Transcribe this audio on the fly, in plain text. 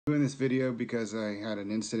Doing this video because I had an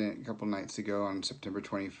incident a couple nights ago on September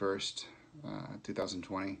 21st,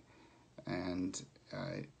 2020, and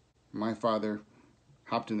my father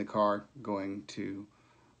hopped in the car going to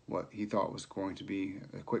what he thought was going to be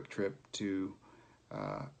a quick trip to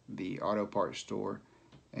the auto parts store.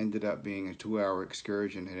 Ended up being a 2-hour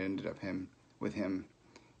excursion. It ended up with him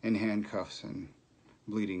in handcuffs and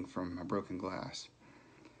bleeding from a broken glass.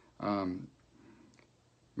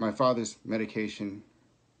 My father's medication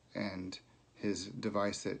and his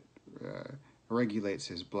device that regulates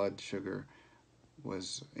his blood sugar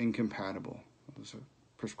was incompatible. It was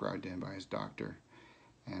prescribed to him by his doctor,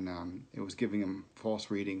 and it was giving him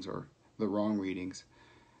false readings or the wrong readings.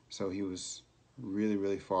 So he was really,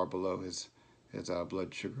 really far below his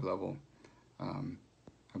blood sugar level.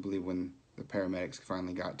 I believe when the paramedics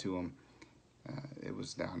finally got to him, it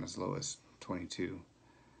was down as low as 22.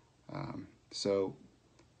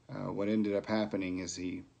 What ended up happening is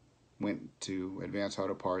he went to Advanced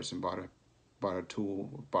Auto Parts and bought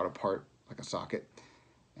a part like a socket,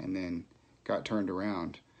 and then got turned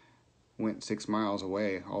around, went 6 miles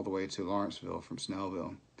away all the way to Lawrenceville from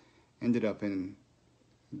Snellville, ended up in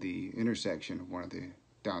the intersection of one of the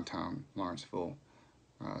downtown Lawrenceville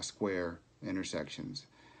square intersections.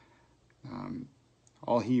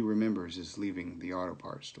 All he remembers is leaving the auto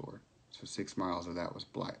parts store, so 6 miles of that was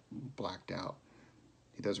blacked out.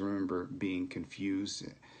 He doesn't remember being confused,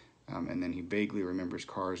 and then he vaguely remembers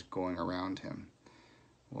cars going around him.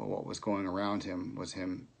 Well, what was going around him was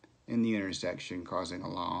him in the intersection, causing a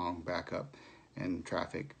long backup in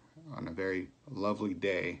traffic on a very lovely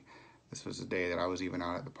day. This was the day that I was even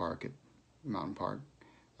out at the park at Mountain Park,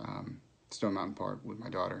 Stone Mountain Park, with my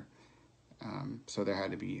daughter. So there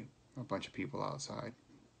had to be a bunch of people outside.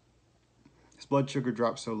 His blood sugar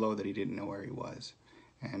dropped so low that he didn't know where he was,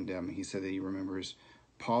 and he said that he remembers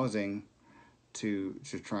pausing to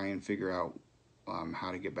try and figure out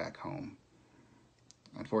how to get back home.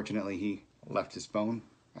 Unfortunately, he left his phone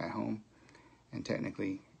at home, and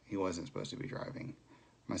technically he wasn't supposed to be driving.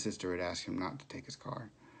 My sister had asked him not to take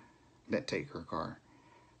her car.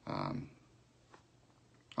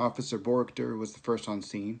 Officer Borchter was the first on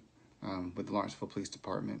scene with the Lawrenceville Police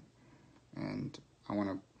Department, and I want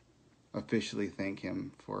to officially thank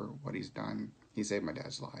him for what he's done. He saved my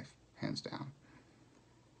dad's life, hands down.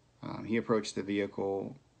 He approached the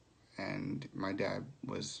vehicle, and my dad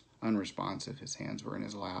was unresponsive. His hands were in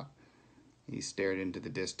his lap. He stared into the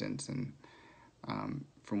distance, and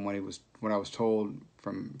from what I was told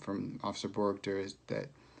from Officer Borchter is that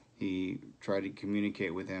he tried to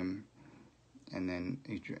communicate with him, and then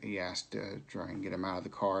he asked to try and get him out of the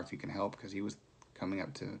car if he can help, because he was coming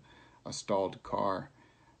up to a stalled car.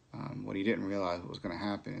 What he didn't realize what was going to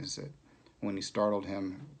happen is that when he startled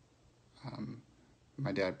him,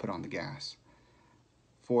 my dad put on the gas.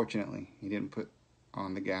 Fortunately, he didn't put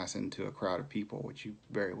on the gas into a crowd of people, which he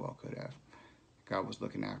very well could have. God was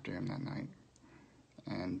looking after him that night.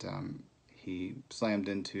 And he slammed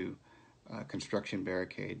into a construction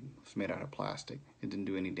barricade. It was made out of plastic. It didn't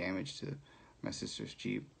do any damage to my sister's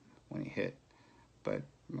Jeep when he hit. But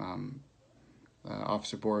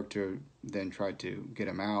Officer Borchter then tried to get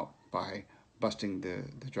him out by busting the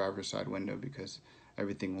driver's side window, because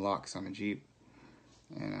everything locks on a Jeep.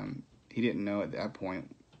 And he didn't know at that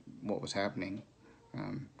point what was happening.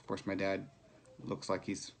 Of course, my dad looks like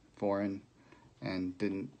he's foreign and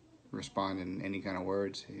didn't respond in any kind of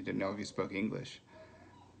words. He didn't know if he spoke English.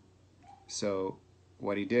 So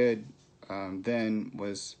what he did then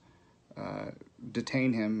was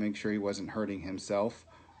detain him, make sure he wasn't hurting himself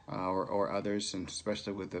or others, and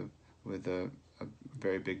especially with a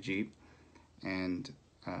very big Jeep. And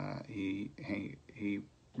he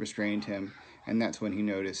restrained him, and that's when he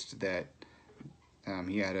noticed that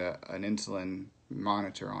he had an insulin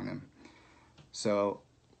monitor on him. So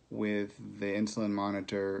with the insulin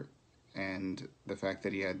monitor and the fact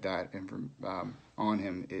that he had that on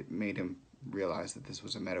him, it made him realize that this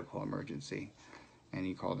was a medical emergency, and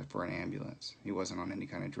he called it for an ambulance. He wasn't on any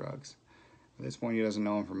kind of drugs. At this point, he doesn't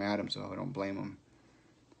know him from Adam, so I don't blame him.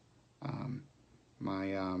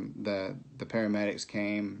 The paramedics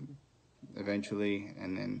came eventually,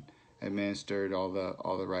 and then administered all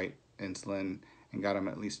the right insulin and got him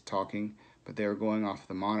at least talking. But they were going off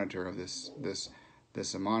the monitor of this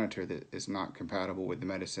monitor that is not compatible with the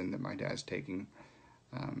medicine that my dad's taking,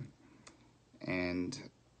 and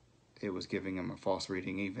it was giving him a false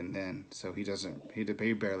reading even then. So he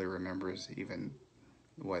barely remembers even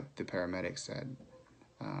what the paramedics said.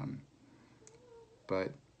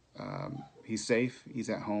 But he's safe. He's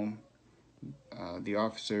at home. The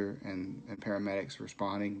officer and paramedics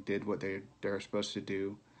responding did what they're supposed to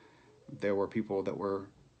do. There were people that were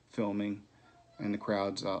filming, and the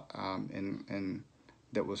crowds and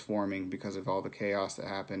that was forming because of all the chaos that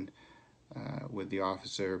happened with the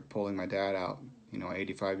officer pulling my dad out. You know,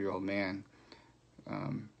 85-year-old man,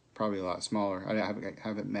 probably a lot smaller. I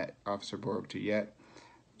haven't met Officer Borgter yet,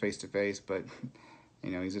 face to face, but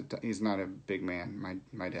you know, he's not a big man,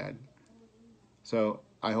 my dad. So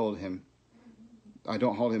I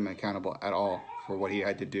don't hold him accountable at all for what he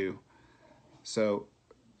had to do. So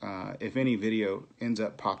if any video ends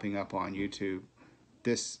up popping up on YouTube,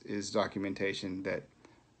 this is documentation that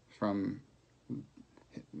from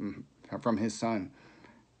his son,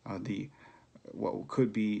 what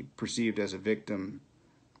could be perceived as a victim.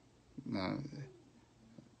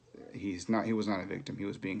 He was not a victim. He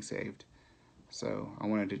was being saved. So I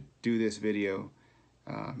wanted to do this video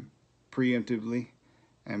preemptively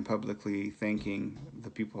and publicly thanking the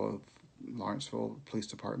people of Lawrenceville Police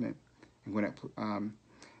Department in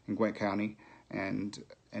Gwinnett County and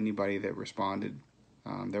anybody that responded.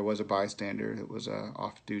 There was a bystander that was a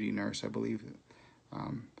off-duty nurse, I believe.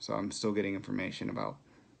 So I'm still getting information about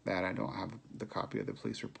that. I don't have the copy of the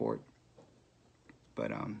police report,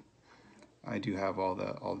 but I do have all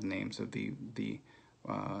the names of the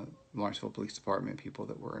Lawrenceville Police Department people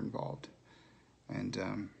that were involved, and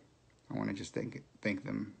I want to just thank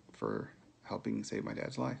them for helping save my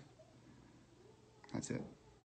dad's life. That's it.